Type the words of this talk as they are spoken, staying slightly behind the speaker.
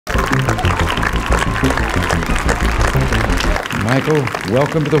Michael,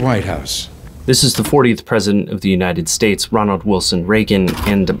 welcome to the White House. This is the 40th President of the United States, Ronald Wilson Reagan,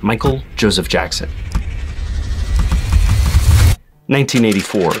 and Michael Joseph Jackson.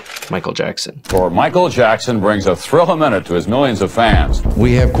 1984, Michael Jackson. For Michael Jackson brings a thrill a minute to his millions of fans.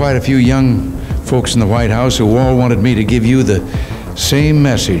 We have quite a few young folks in the White House who all wanted me to give you the same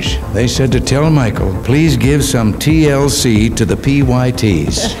message. They said to tell Michael, please give some TLC to the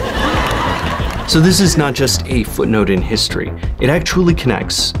PYTs. So this is not just a footnote in history. It actually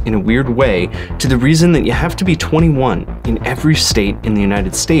connects, in a weird way, to the reason that you have to be 21 in every state in the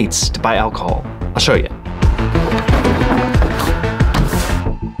United States to buy alcohol. I'll show you.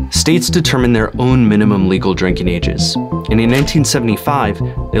 States determine their own minimum legal drinking ages. And in 1975,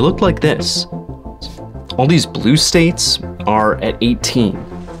 they looked like this. All these blue states are at 18.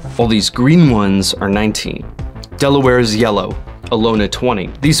 All these green ones are 19. Delaware is yellow, alone at 20.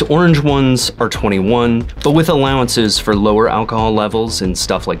 These orange ones are 21, but with allowances for lower alcohol levels in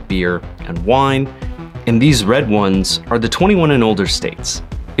stuff like beer and wine. And these red ones are the 21 and older states.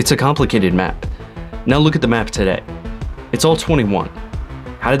 It's a complicated map. Now look at the map today. It's all 21.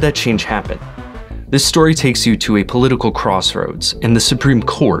 How did that change happen? This story takes you to a political crossroads and the Supreme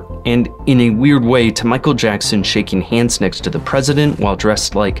Court, and in a weird way to Michael Jackson shaking hands next to the president while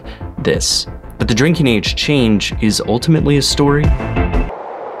dressed like this. But the drinking age change is ultimately a story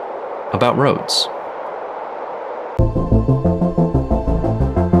about roads.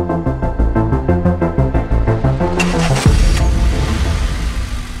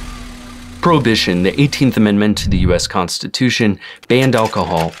 Prohibition, the 18th Amendment to the US Constitution, banned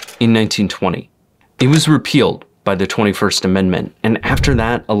alcohol in 1920. It was repealed by the 21st Amendment, and after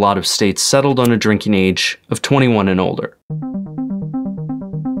that, a lot of states settled on a drinking age of 21 and older.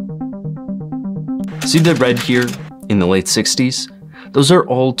 See the red here in the late 60s? Those are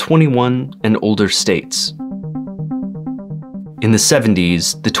all 21 and older states. In the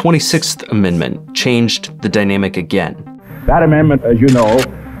 70s, the 26th Amendment changed the dynamic again. That amendment, as you know,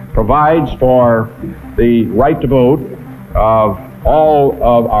 provides for the right to vote of all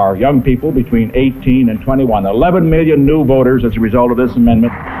of our young people between 18 and 21. 11 million new voters as a result of this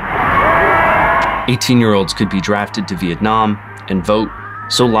amendment. 18-year-olds could be drafted to Vietnam and vote,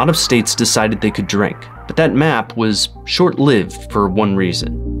 so a lot of states decided they could drink. But that map was short-lived for one reason.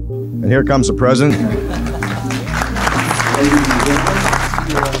 And here comes the president.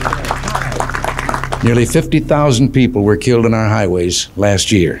 Nearly 50,000 people were killed on our highways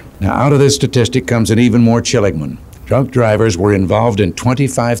last year. Now, out of this statistic comes an even more chilling one. Drunk drivers were involved in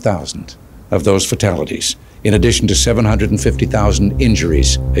 25,000 of those fatalities, in addition to 750,000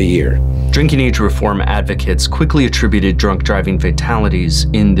 injuries a year. Drinking age reform advocates quickly attributed drunk driving fatalities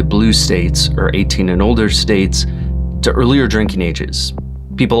in the blue states, or 18 and older states, to earlier drinking ages.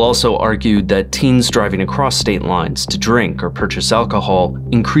 People also argued that teens driving across state lines to drink or purchase alcohol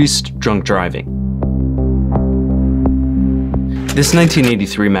increased drunk driving. This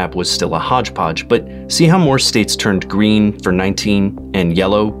 1983 map was still a hodgepodge, but see how more states turned green for 19 and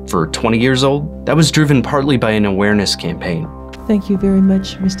yellow for 20 years old? That was driven partly by an awareness campaign. Thank you very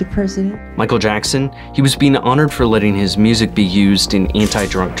much, Mr. President. Michael Jackson, he was being honored for letting his music be used in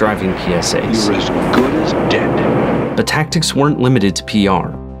anti-drunk driving PSAs. You're as good as dead. But tactics weren't limited to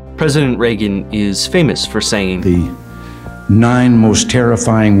PR. President Reagan is famous for saying, The 9 most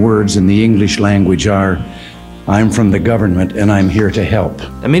terrifying words in the English language are, I'm from the government and I'm here to help.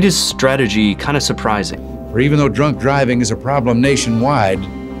 That made his strategy kind of surprising. For even though drunk driving is a problem nationwide,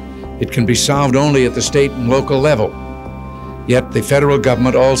 it can be solved only at the state and local level. Yet the federal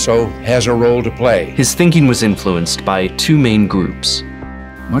government also has a role to play. His thinking was influenced by 2 main groups.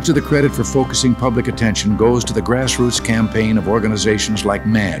 Much of the credit for focusing public attention goes to the grassroots campaign of organizations like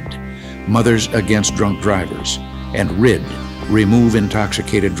MAD, Mothers Against Drunk Drivers, and RID, Remove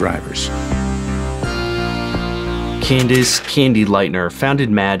Intoxicated Drivers. Candace "Candy" Lightner founded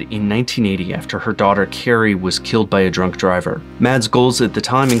MAD in 1980 after her daughter Carrie was killed by a drunk driver. MAD's goals at the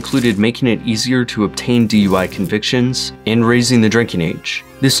time included making it easier to obtain DUI convictions and raising the drinking age.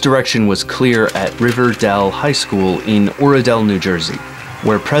 This direction was clear at Riverdale High School in Oradell, New Jersey,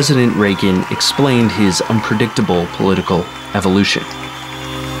 where President Reagan explained his unpredictable political evolution.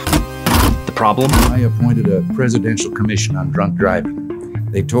 The problem? I appointed a presidential commission on drunk driving.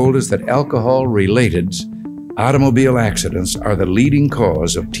 They told us that alcohol-related automobile accidents are the leading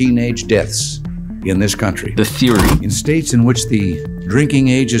cause of teenage deaths in this country. The theory. In states in which the drinking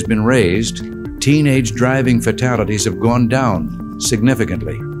age has been raised, teenage driving fatalities have gone down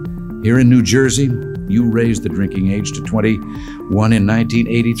significantly. Here in New Jersey, you raised the drinking age to 21 in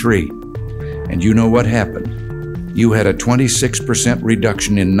 1983. And you know what happened. you had a 26%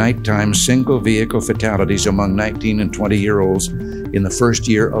 reduction in nighttime single vehicle fatalities among 19 and 20-year-olds in the first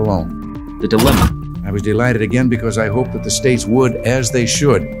year alone. The dilemma. I was delighted again because I hope that the states would, as they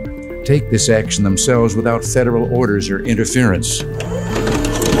should, take this action themselves without federal orders or interference.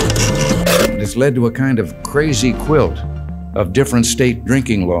 It's led to a kind of crazy quilt of different state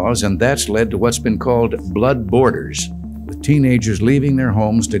drinking laws, and that's led to what's been called blood borders, with teenagers leaving their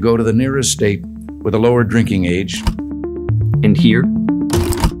homes to go to the nearest state with a lower drinking age. And here,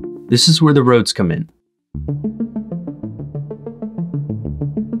 this is where the roads come in.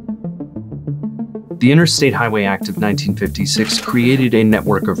 The Interstate Highway Act of 1956 created a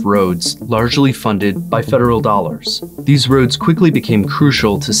network of roads largely funded by federal dollars. These roads quickly became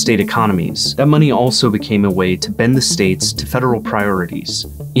crucial to state economies. That money also became a way to bend the states to federal priorities,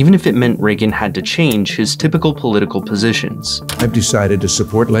 even if it meant Reagan had to change his typical political positions. I've decided to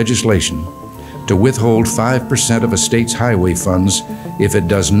support legislation to withhold 5% of a state's highway funds if it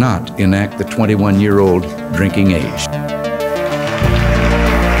does not enact the 21-year-old drinking age.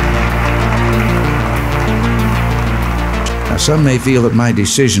 Now, some may feel that my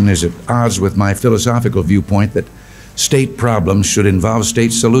decision is at odds with my philosophical viewpoint that state problems should involve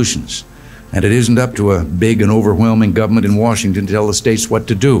state solutions, and it isn't up to a big and overwhelming government in Washington to tell the states what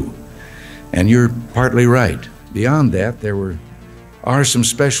to do. And you're partly right. Beyond that, there are some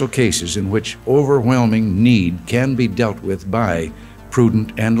special cases in which overwhelming need can be dealt with by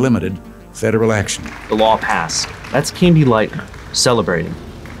prudent and limited federal action. The law passed. That's Candy Lightner, celebrating.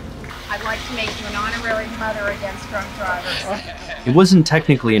 I'd like to make you an honorary mother against drunk drivers. It wasn't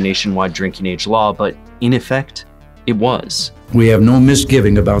technically a nationwide drinking age law, but in effect, it was. We have no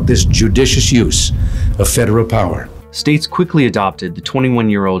misgiving about this judicious use of federal power. States quickly adopted the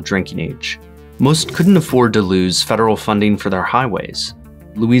 21-year-old drinking age. Most couldn't afford to lose federal funding for their highways.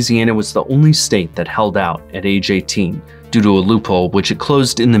 Louisiana was the only state that held out at age 18 due to a loophole which it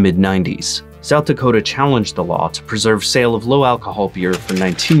closed in the mid-90s. South Dakota challenged the law to preserve sale of low-alcohol beer for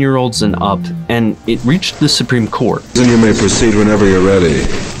 19-year-olds and up, and it reached the Supreme Court. Then you may proceed whenever you're ready.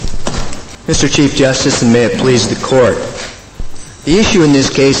 Mr. Chief Justice, and may it please the Court, the issue in this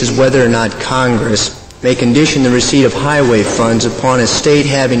case is whether or not Congress may condition the receipt of highway funds upon a state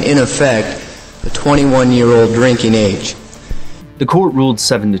having in effect the 21-year-old drinking age. The court ruled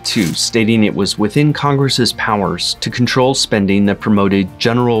 7-2, stating it was within Congress's powers to control spending that promoted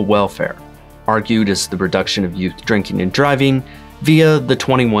general welfare, argued as the reduction of youth drinking and driving via the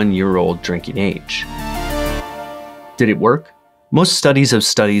 21-year-old drinking age. Did it work? Most studies of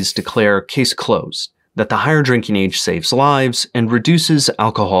studies declare case closed, that the higher drinking age saves lives and reduces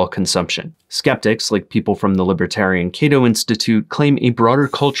alcohol consumption. Skeptics, like people from the Libertarian Cato Institute, claim a broader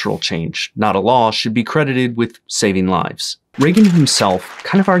cultural change, not a law, should be credited with saving lives. Reagan himself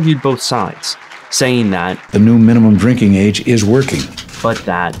kind of argued both sides, saying that the new minimum drinking age is working. But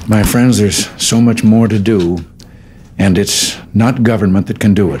that, my friends, there's so much more to do, and it's not government that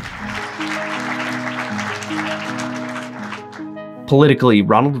can do it. Politically,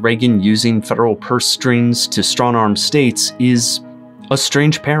 Ronald Reagan using federal purse strings to strong-arm states is a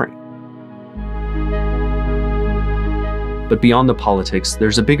strange pairing. But beyond the politics,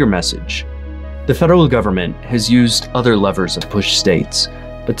 there's a bigger message. The federal government has used other levers to push states,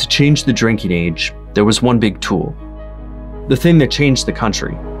 but to change the drinking age, there was one big tool. The thing that changed the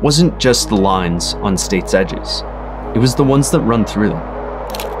country wasn't just the lines on states' edges. It was the ones that run through them.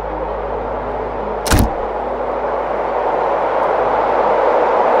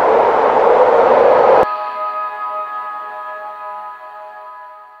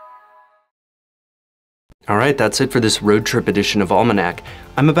 Alright, that's it for this road trip edition of Almanac.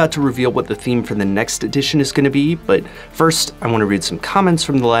 I'm about to reveal what the theme for the next edition is going to be, but first I want to read some comments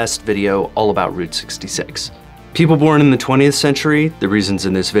from the last video all about Route 66. People born in the 20th century, the reasons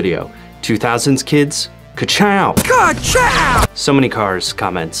in this video. 2000s kids, ka-chow! Ka-chow! So many cars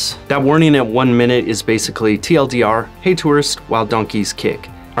comments. That warning at 1 minute is basically TLDR, hey tourist, wild donkeys kick.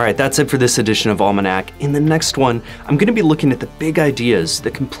 Alright, that's it for this edition of Almanac. In the next one, I'm going to be looking at the big ideas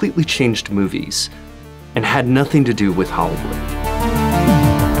that completely changed movies and had nothing to do with Hollywood.